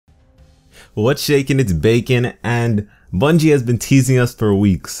What's shaking? It's bacon, and Bungie has been teasing us for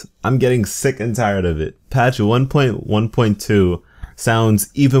weeks. I'm getting sick and tired of it. Patch 1.1.2 sounds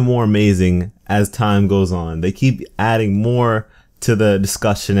even more amazing as time goes on. They keep adding more to the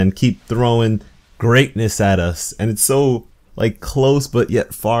discussion and keep throwing greatness at us, and it's so like close but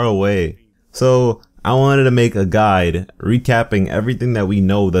yet far away. So I wanted to make a guide recapping everything that we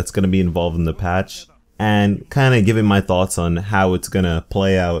know that's going to be involved in the patch and kind of giving my thoughts on how it's going to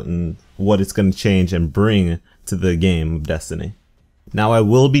play out and what it's going to change and bring to the game of Destiny. Now I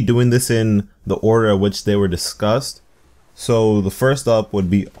will be doing this in the order in which they were discussed. So the first up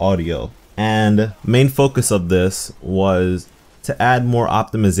would be audio, and main focus of this was to add more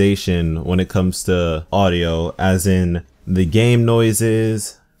optimization when it comes to audio, as in the game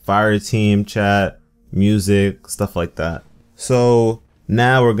noises, fire team chat, music, stuff like that. So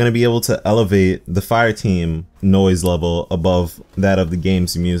now we're going to be able to elevate the fire team noise level above that of the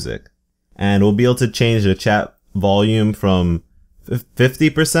game's music. And we'll be able to change the chat volume from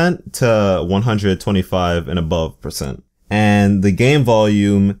 50% to 125 and above %. And the game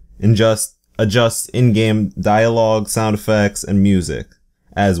volume adjusts in-game dialogue, sound effects, and music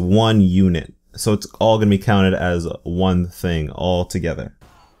as one unit. So it's all going to be counted as one thing all together.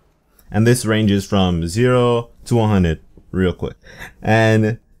 And this ranges from 0 to 100 real quick.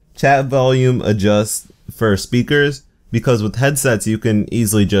 And chat volume adjusts for speakers, because with headsets you can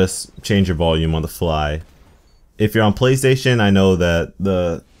easily just change your volume on the fly. If you're on PlayStation, I know that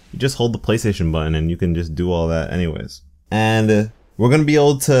you just hold the PlayStation button and you can just do all that anyways. And we're going to be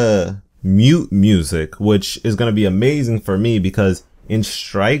able to mute music, which is going to be amazing for me because in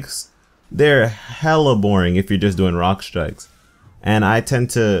strikes, they're hella boring if you're just doing rock strikes. And I tend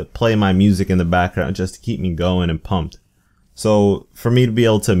to play my music in the background just to keep me going and pumped. So for me to be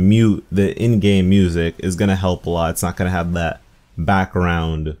able to mute the in-game music is going to help a lot. It's not going to have that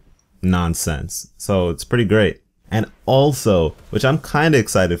background nonsense. So it's pretty great. And also, which I'm kind of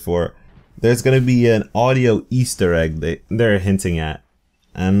excited for, there's going to be an audio Easter egg they're hinting at.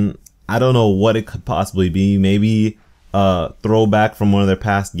 And I don't know what it could possibly be. Maybe a throwback from one of their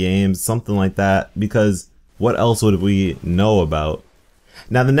past games, something like that, because what else would we know about?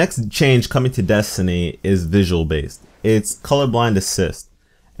 Now the next change coming to Destiny is visual based. It's colorblind assist.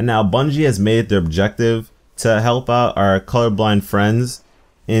 And now Bungie has made it their objective to help out our colorblind friends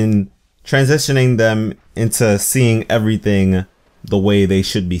in transitioning them into seeing everything the way they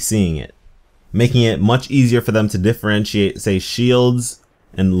should be seeing it, making it much easier for them to differentiate, say, shields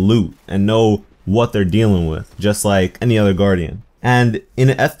and loot and know what they're dealing with, just like any other Guardian. And in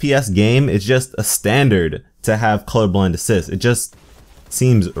an FPS game, it's just a standard to have colorblind assist. It just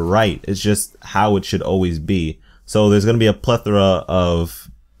seems right. It's just how it should always be. So there's going to be a plethora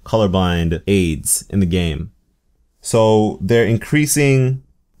of colorblind aids in the game. So they're increasing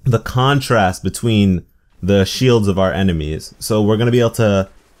the contrast between the shields of our enemies. So we're going to be able to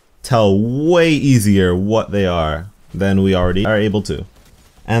tell way easier what they are than we already are able to.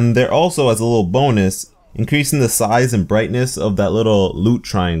 And they're also, as a little bonus, increasing the size and brightness of that little loot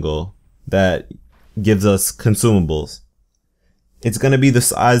triangle that gives us consumables. It's going to be the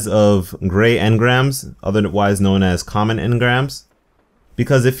size of gray engrams, otherwise known as common engrams.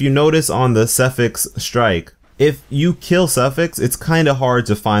 Because if you notice on the Cephix strike, if you kill Cephix, it's kind of hard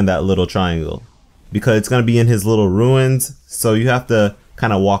to find that little triangle, because it's going to be in his little ruins, so you have to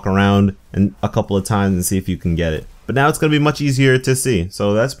kind of walk around a couple of times and see if you can get it. But now it's going to be much easier to see,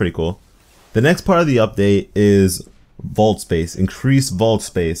 so that's pretty cool. The next part of the update is vault space, increased vault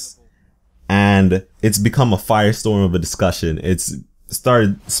space, and it's become a firestorm of a discussion. It's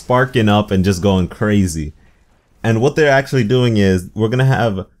started sparking up and just going crazy. And what they're actually doing is we're going to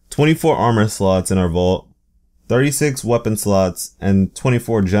have 24 armor slots in our vault, 36 weapon slots, and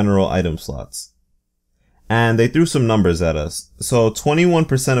 24 general item slots. And they threw some numbers at us. So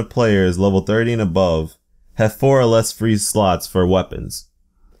 21% of players level 30 and above have 4 or less free slots for weapons.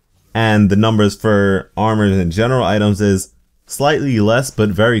 And the numbers for armors and general items is slightly less, but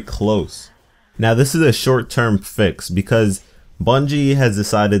very close. Now this is a short-term fix because Bungie has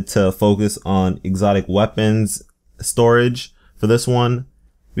decided to focus on exotic weapons storage for this one.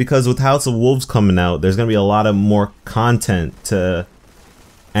 Because with House of Wolves coming out, there's going to be a lot of more content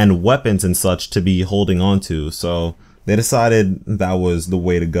and weapons and such to be holding on to. So they decided that was the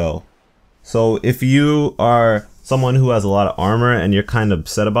way to go. So if you are someone who has a lot of armor and you're kind of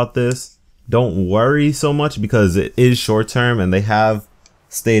upset about this, don't worry so much, because it is short term and they have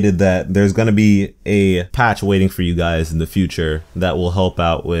stated that there's going to be a patch waiting for you guys in the future that will help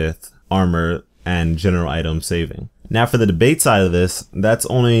out with armor and general item saving. Now for the debate side of this, that's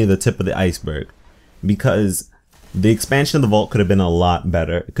only the tip of the iceberg, because The expansion of the vault could have been a lot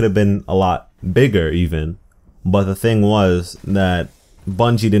better. It could have been a lot bigger even. But the thing was that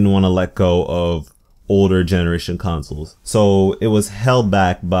Bungie didn't want to let go of older generation consoles. So it was held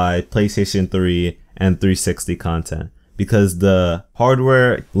back by PlayStation 3 and 360 content, because the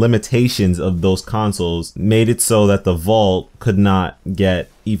hardware limitations of those consoles made it so that the vault could not get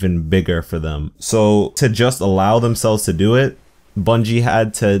even bigger for them. So to just allow themselves to do it, Bungie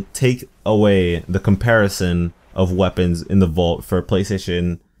had to take away the comparison of weapons in the vault for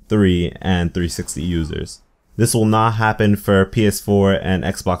PlayStation 3 and 360 users. This will not happen for PS4 and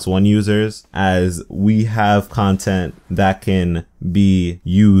Xbox One users, as we have content that can be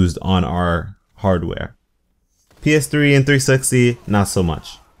used on our hardware. PS3 and 360, not so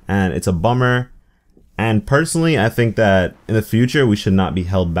much. And it's a bummer. And personally, I think that in the future, we should not be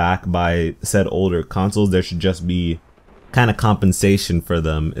held back by said older consoles. There should just be kind of compensation for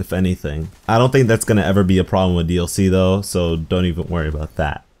them, if anything. I don't think that's going to ever be a problem with DLC though, so don't even worry about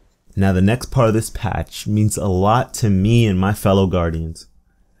that. Now the next part of this patch means a lot to me and my fellow Guardians.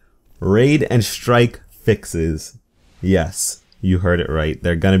 Raid and strike fixes. Yes, you heard it right.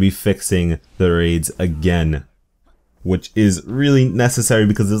 They're going to be fixing the raids again, which is really necessary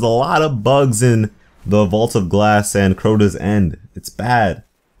because there's a lot of bugs in the Vault of Glass and Crota's End. It's bad.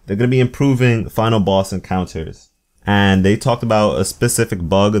 They're going to be improving final boss encounters. And they talked about a specific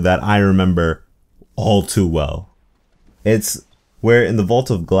bug that I remember all too well. It's where in the Vault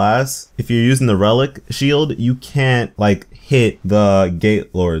of Glass, if you're using the relic shield, you can't like hit the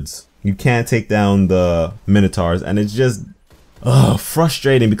gate lords. You can't take down the minotaurs, and it's just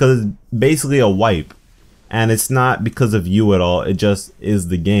frustrating because it's basically a wipe. And it's not because of you at all, it just is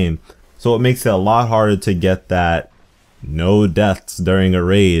the game. So it makes it a lot harder to get that no deaths during a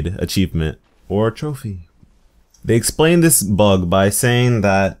raid achievement or trophy. They explained this bug by saying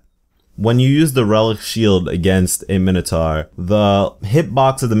that when you use the relic shield against a minotaur, the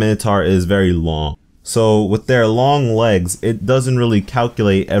hitbox of the minotaur is very long. So with their long legs, it doesn't really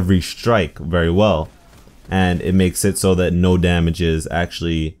calculate every strike very well. And it makes it so that no damage is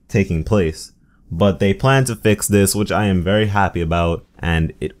actually taking place. But they plan to fix this, which I am very happy about,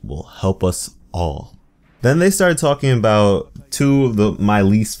 and it will help us all. Then they started talking about two of my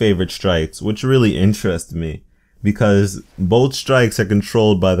least favorite strikes, which really interested me, because both strikes are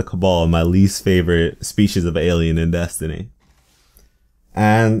controlled by the Cabal, my least favorite species of alien in Destiny.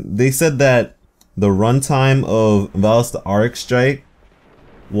 And they said that the runtime of Valis the Arc strike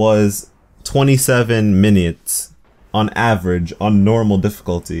was 27 minutes on average on normal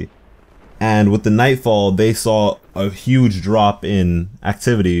difficulty. And with the Nightfall, they saw a huge drop in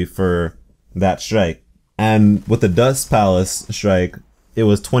activity for that strike. And with the Dust Palace strike, it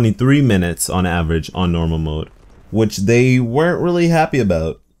was 23 minutes on average on normal mode, which they weren't really happy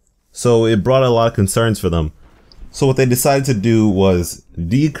about. So it brought a lot of concerns for them. So what they decided to do was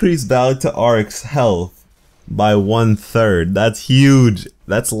decrease Valak to Arc's health by 1/3. That's huge.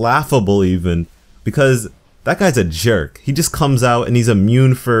 That's laughable even, because that guy's a jerk. He just comes out and he's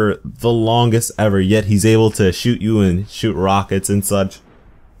immune for the longest ever, yet he's able to shoot you and shoot rockets and such.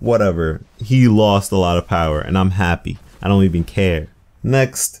 Whatever. He lost a lot of power and I'm happy. I don't even care.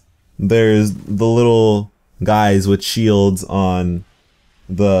 Next, there's the little guys with shields on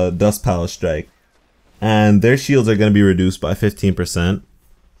the Dust Palace strike. And their shields are going to be reduced by 15%.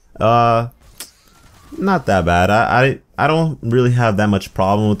 Not that bad. I don't really have that much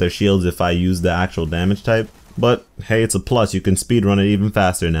problem with their shields if I use the actual damage type. But hey, it's a plus. You can speedrun it even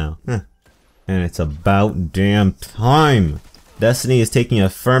faster now. And it's about damn time. Destiny is taking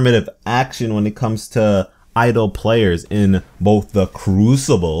affirmative action when it comes to idle players in both the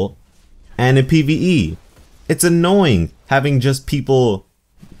Crucible and in PvE. It's annoying having just people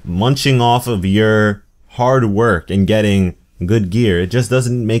munching off of your hard work and getting good gear. It just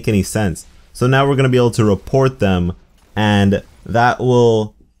doesn't make any sense. So now we're going to be able to report them, and that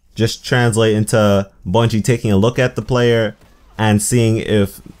will just translate into Bungie taking a look at the player and seeing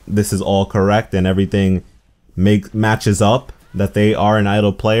if this is all correct and everything matches up, that they are an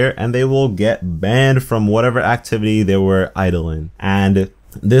idle player, and they will get banned from whatever activity they were idle in. And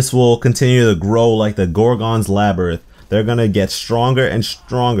this will continue to grow like the Gorgon's Labyrinth. They're going to get stronger and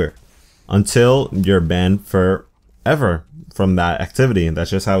stronger until you're banned forever from that activity. And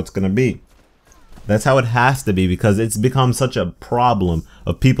that's just how it's going to be. That's how it has to be, because it's become such a problem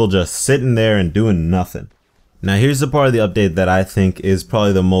of people just sitting there and doing nothing. Now here's the part of the update that I think is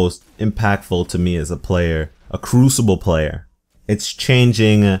probably the most impactful to me as a player, a Crucible player. It's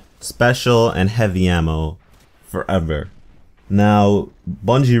changing special and heavy ammo forever. Now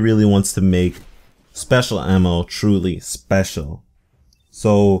Bungie really wants to make special ammo truly special.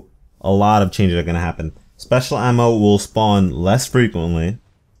 So a lot of changes are going to happen. special ammo will spawn less frequently,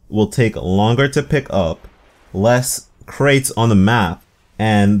 will take longer to pick up, less crates on the map,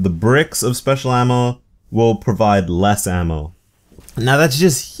 and the bricks of special ammo will provide less ammo. Now that's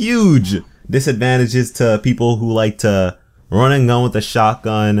just huge disadvantages to people who like to run and gun with a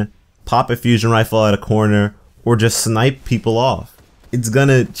shotgun, pop a fusion rifle at a corner, or just snipe people off. It's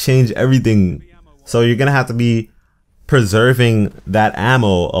gonna change everything. So you're gonna have to be preserving that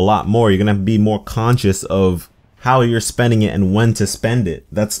ammo a lot more. You're gonna have to be more conscious of how you're spending it and when to spend it.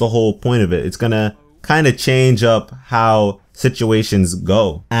 That's the whole point of it. It's gonna kind of change up how situations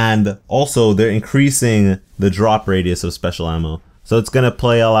go. And also they're increasing the drop radius of special ammo. So it's gonna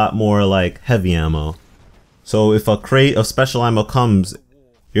play a lot more like heavy ammo. So if a crate of special ammo comes,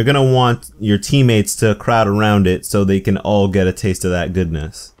 you're gonna want your teammates to crowd around it so they can all get a taste of that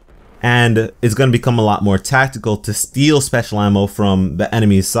goodness. And it's gonna become a lot more tactical to steal special ammo from the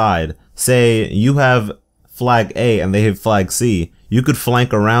enemy's side. Say you have flag A and they have flag C. You could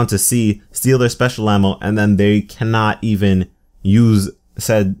flank around to C, steal their special ammo, and then they cannot even use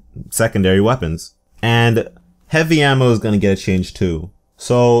said secondary weapons. And heavy ammo is going to get a change too.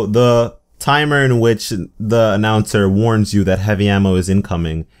 So the timer in which the announcer warns you that heavy ammo is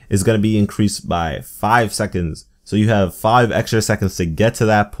incoming is going to be increased by 5 seconds. So you have 5 extra seconds to get to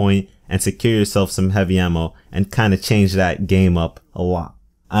that point and secure yourself some heavy ammo and kind of change that game up a lot.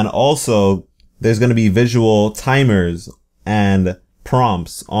 And also there's going to be visual timers and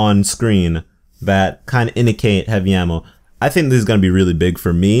prompts on screen that kind of indicate heavy ammo. I think this is going to be really big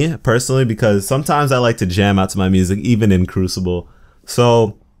for me personally because sometimes I like to jam out to my music even in Crucible.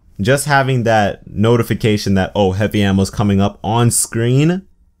 So just having that notification that, oh, heavy ammo is coming up on screen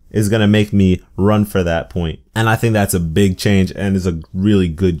is going to make me run for that point. And I think that's a big change and is a really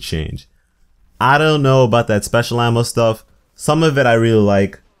good change. I don't know about that special ammo stuff. Some of it I really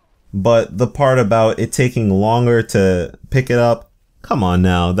like, but the part about it taking longer to pick it up, come on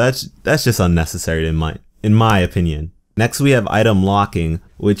now, that's just unnecessary in my opinion. Next we have item locking,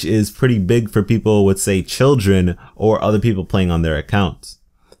 which is pretty big for people with, say, children or other people playing on their accounts.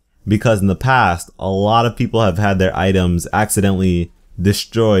 Because in the past, a lot of people have had their items accidentally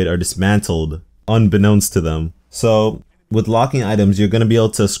destroyed or dismantled unbeknownst to them. So with locking items, you're going to be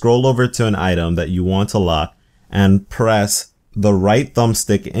able to scroll over to an item that you want to lock and press the right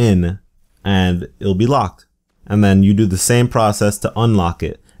thumbstick in and it'll be locked. And then you do the same process to unlock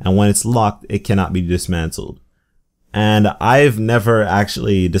it. And when it's locked, it cannot be dismantled. And I've never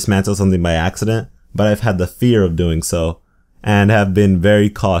actually dismantled something by accident, but I've had the fear of doing so and have been very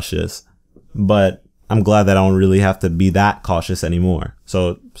cautious. But I'm glad that I don't really have to be that cautious anymore.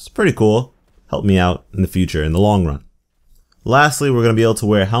 So it's pretty cool. Help me out in the future, in the long run. Lastly, we're going to be able to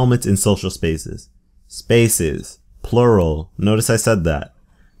wear helmets in social spaces. Spaces. Plural. Notice I said that.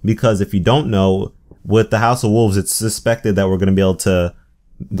 Because if you don't know, with the House of Wolves, it's suspected that we're going to be able to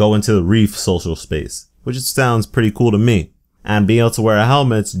go into the Reef social space, which sounds pretty cool to me. And being able to wear a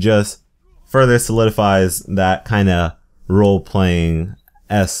helmet just further solidifies that kind of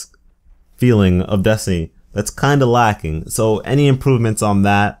role-playing-esque feeling of Destiny that's kind of lacking. So any improvements on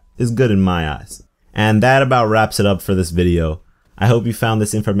that is good in my eyes. And that about wraps it up for this video. I hope you found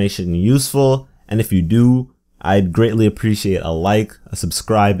this information useful, and if you do, I'd greatly appreciate a like, a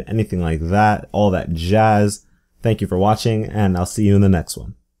subscribe, anything like that, all that jazz. Thank you for watching, and I'll see you in the next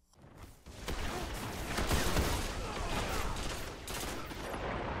one.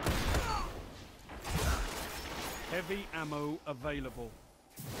 Heavy ammo available.